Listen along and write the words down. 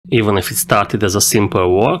Even if it started as a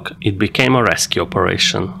simple walk, it became a rescue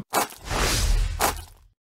operation.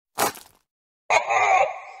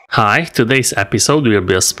 Hi, today's episode will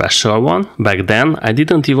be a special one. Back then, I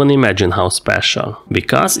didn't even imagine how special,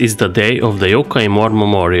 because it's the day of the Jókai Mór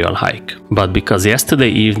memorial hike. But because yesterday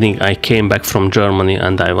evening I came back from Germany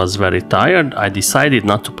and I was very tired, I decided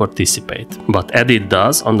not to participate. But Edith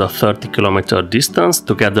does on the 30-kilometer distance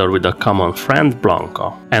together with a common friend,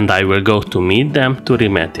 Blanca. And I will go to meet them to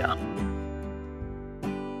Rimetea.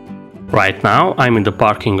 Right now, I'm in the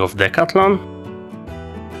parking of Decathlon,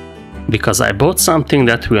 because I bought something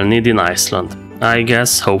that we'll need in Iceland. I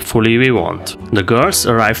guess hopefully we won't. The girls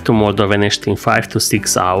arrived to Moldovenești in 5 to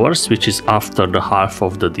 6 hours, which is after the half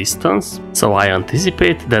of the distance. So I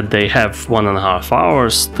anticipate that they have 1.5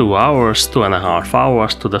 hours, 2 hours, 2.5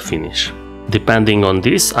 hours to the finish. Depending on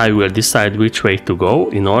this, I will decide which way to go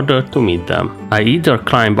in order to meet them. I either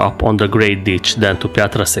climb up on the Great Ditch then to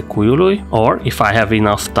Piatra Secuiului, or if I have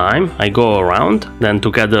enough time, I go around, then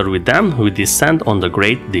together with them we descend on the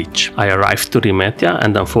Great Ditch. I arrived to Rimetea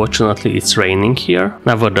and unfortunately it's raining here.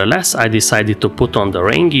 Nevertheless, I decided to put on the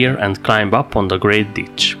rain gear and climb up on the Great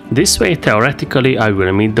Ditch. This way, theoretically, I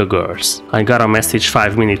will meet the girls. I got a message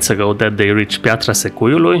 5 minutes ago that they reached Piatra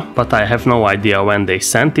Secuiului, but I have no idea when they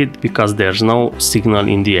sent it because there's no signal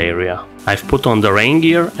in the area. I've put on the rain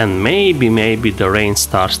gear and maybe the rain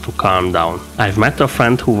starts to calm down. I've met a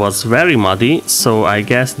friend who was very muddy, so I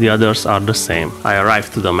guess the others are the same. I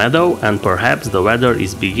arrived to the meadow and perhaps the weather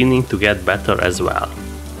is beginning to get better as well.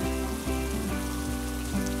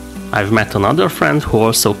 I've met another friend who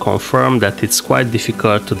also confirmed that it's quite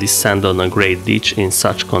difficult to descend on a great ditch in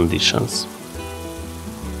such conditions.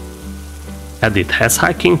 Edith has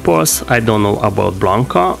hiking poles, I don't know about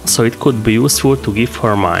Blanca, so it could be useful to give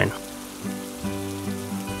her mine.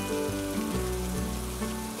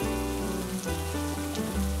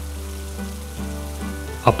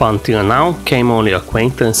 Up until now came only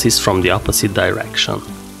acquaintances from the opposite direction.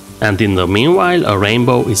 And in the meanwhile a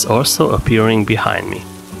rainbow is also appearing behind me.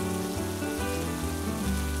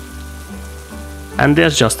 And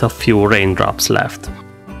there's just a few raindrops left.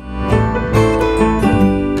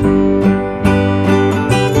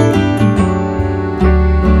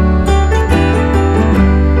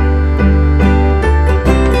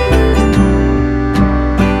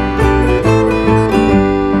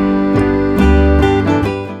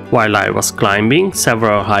 While I was climbing,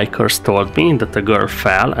 several hikers told me that a girl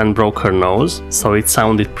fell and broke her nose, so it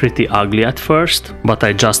sounded pretty ugly at first, but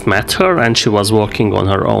I just met her and she was walking on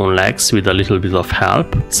her own legs with a little bit of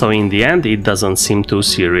help, so in the end it doesn't seem too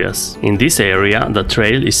serious. In this area the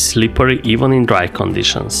trail is slippery even in dry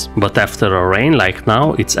conditions, but after a rain like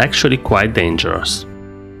now it's actually quite dangerous.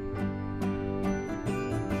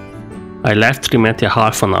 I left Rimetea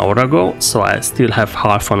half an hour ago, so I still have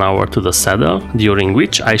half an hour to the saddle, during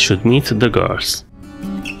which I should meet the girls.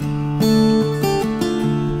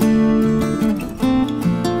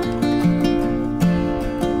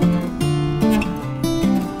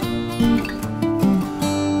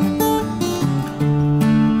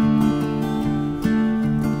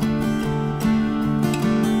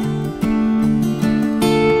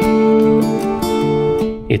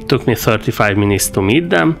 It took me 35 minutes to meet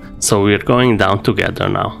them, so we're going down together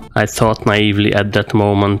now. I thought naively at that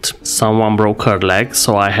moment, someone broke her leg,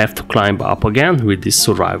 so I have to climb up again with this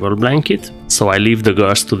survival blanket. So I leave the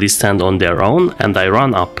girls to descend on their own and I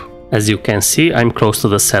run up. As you can see, I'm close to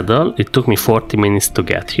the saddle. It took me 40 minutes to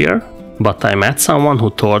get here. But I met someone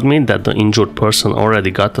who told me that the injured person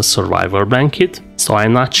already got a survival blanket, so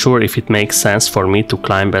I'm not sure if it makes sense for me to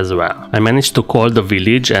climb as well. I managed to call the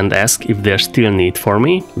village and ask if there's still need for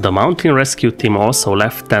me. The mountain rescue team also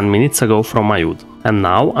left 10 minutes ago from Aiud. And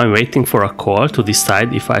now I'm waiting for a call to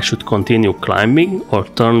decide if I should continue climbing or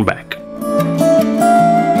turn back.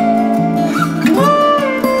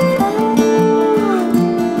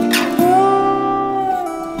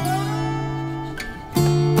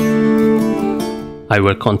 I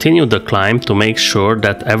will continue the climb to make sure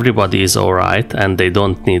that everybody is alright and they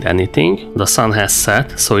don't need anything. The sun has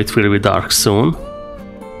set, so it will be dark soon.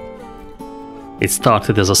 It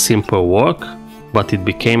started as a simple walk, but it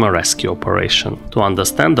became a rescue operation. To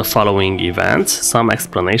understand the following events, some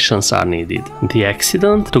explanations are needed. The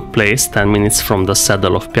accident took place 10 minutes from the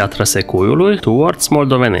saddle of Piatra Secuiului towards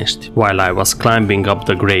Moldovenești. While I was climbing up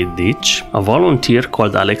the Great Ditch, a volunteer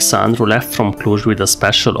called Alexandru left from Cluj with a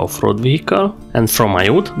special off-road vehicle, and from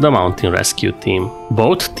Aiud, the mountain rescue team.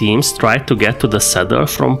 Both teams tried to get to the saddle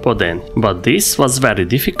from Podeni, but this was very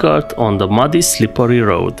difficult on the muddy, slippery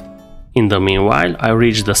road. In the meanwhile, I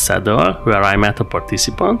reached the saddle where I met a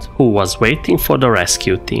participant who was waiting for the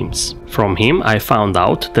rescue teams. From him, I found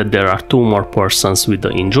out that there are 2 more persons with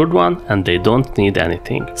the injured one and they don't need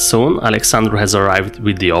anything. Soon, Alexandru has arrived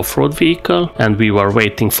with the off-road vehicle and we were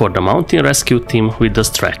waiting for the mountain rescue team with the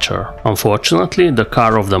stretcher. Unfortunately, the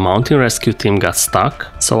car of the mountain rescue team got stuck,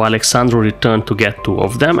 so Alexandru returned to get 2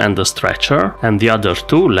 of them and the stretcher, and the other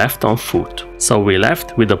 2 left on foot. So we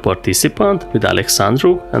left with the participant, with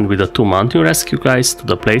Alexandru, and with the 2 mountain rescue guys to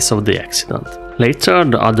the place of the accident. Later,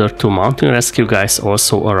 the other 2 mountain rescue guys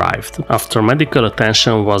also arrived. After medical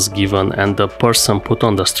attention was given and the person put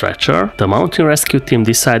on the stretcher, the mountain rescue team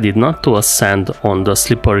decided not to ascend on the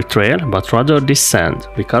slippery trail, but rather descend.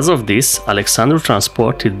 Because of this, Alexandru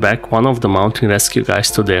transported back one of the mountain rescue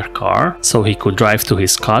guys to their car, so he could drive to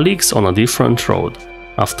his colleagues on a different road.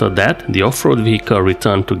 After that, the off-road vehicle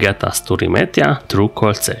returned to get us to Rimetea through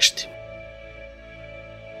Colțești.